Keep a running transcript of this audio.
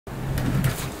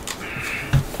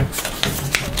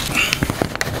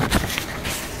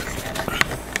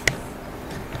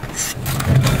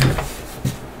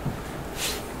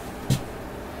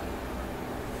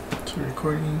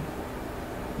recording.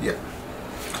 Yeah.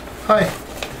 Hi,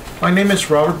 my name is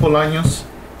Robert Bolaños.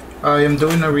 I am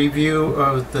doing a review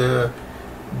of the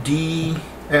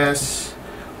DS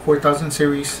 4000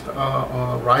 series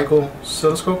Rigol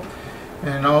oscilloscope,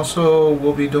 and also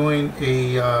we'll be doing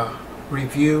a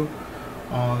review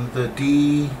on the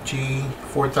DG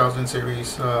 4000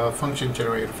 series function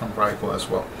generator from Rigol as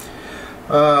well.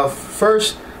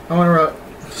 First, I want to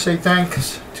say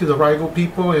thanks to the Rigol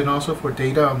people and also for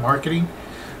data marketing.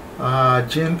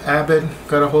 Jim Abbott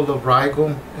got a hold of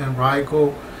Rigol, and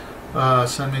Rigol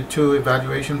sent me 2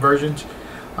 evaluation versions.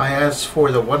 I asked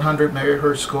for the 100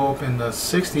 megahertz scope and the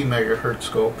 60 megahertz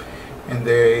scope, and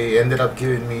they ended up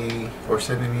giving me or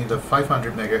sending me the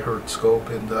 500 megahertz scope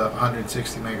and the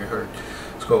 160 megahertz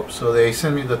scope. So they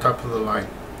sent me the top of the line.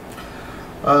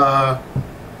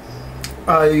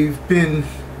 I've been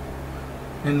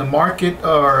in the market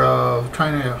or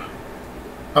trying to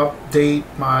update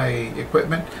my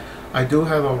equipment. I do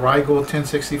have a Rigol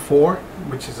 1064,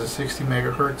 which is a 60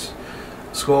 megahertz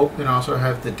scope, and also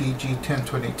have the DG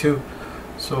 1022.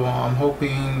 So I'm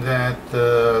hoping that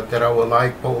that I will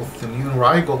like both the new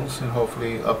Rigols and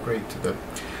hopefully upgrade to them.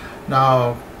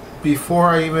 Now, before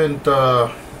I even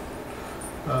got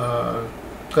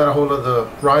a hold of the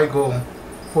Rigol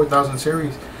 4000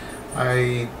 series,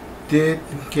 I did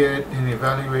get an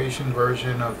evaluation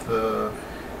version of the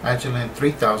Agilent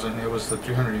 3000. It was the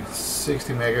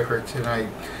 360 megahertz, and I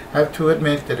have to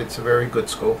admit that it's a very good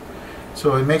scope.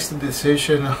 So it makes the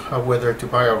decision of whether to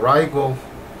buy a Rigol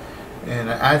and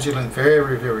an Agilent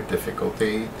very, very difficult.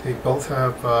 They both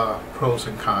have pros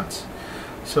and cons.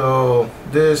 So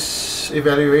this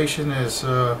evaluation is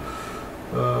I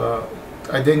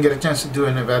didn't get a chance to do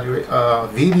an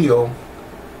video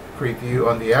preview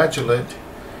on the Agilent,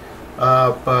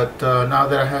 but now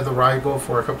that I have the Rigol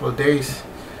for a couple of days,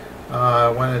 I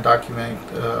want to document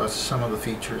some of the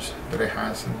features that it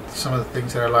has and some of the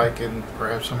things that I like, and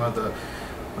perhaps some of the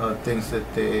things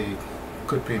that they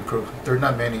could be improved. There are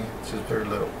not many, it's just very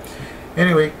little.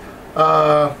 Anyway,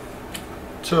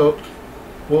 so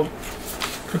we'll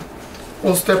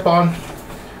step on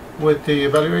with the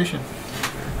evaluation.